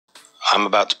I'm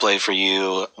about to play for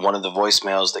you one of the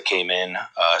voicemails that came in,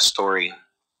 a story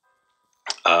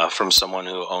from someone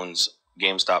who owns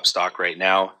GameStop stock right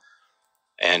now,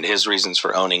 and his reasons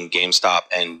for owning GameStop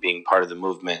and being part of the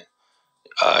movement.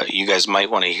 You guys might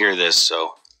want to hear this,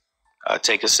 so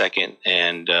take a second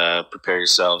and prepare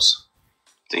yourselves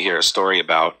to hear a story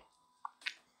about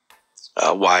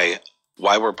why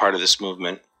we're part of this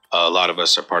movement. A lot of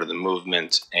us are part of the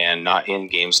movement and not in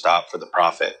GameStop for the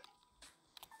profit.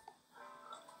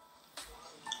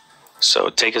 So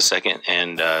take a second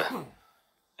and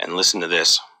listen to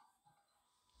this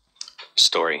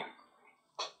story.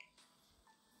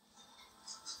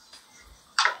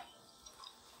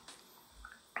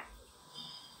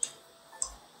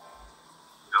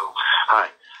 Hi,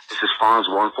 this is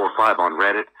Fonz145 on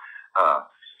Reddit,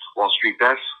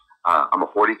 Wallstreetbets. I'm a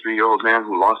 43-year-old man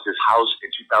who lost his house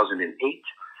in 2008,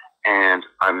 and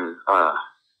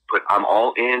I'm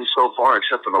all in so far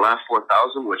except for the last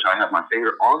 4,000, which I have my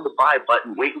finger on the buy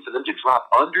button, waiting for them to drop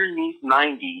underneath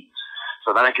 90,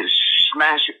 so that I can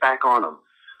smash it back on them.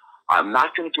 I'm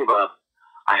not going to give up.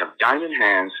 I have diamond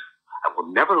hands. I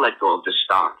will never let go of this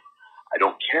stock. I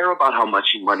don't care about how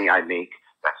much money I make.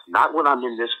 That's not what I'm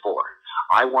in this for.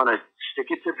 I want to stick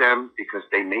it to them because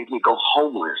they made me go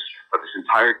homeless for this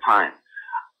entire time.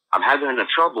 I'm having a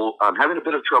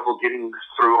bit of trouble getting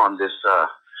through on this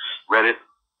Reddit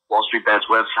Wallstreetbets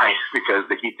website because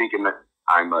they keep thinking that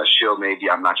I'm a shill. Maybe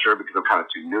I'm not sure because I'm kind of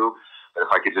too new. But if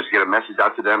I could just get a message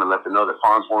out to them and let them know that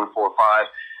Fonz145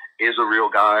 is a real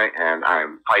guy, and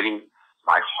I'm fighting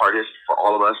my hardest for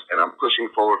all of us, and I'm pushing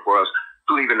forward for us.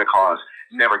 Believe in the cause.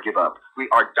 Never give up. We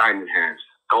are diamond hands,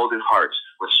 golden hearts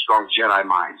with strong Jedi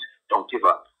minds. Don't give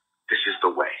up. This is the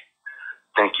way.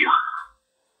 Thank you.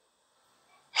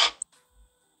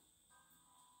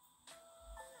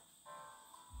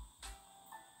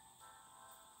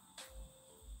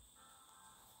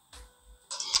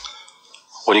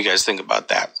 What do you guys think about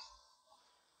that?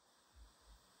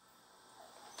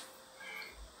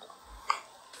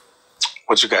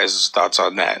 What's your guys' thoughts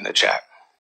on that in the chat?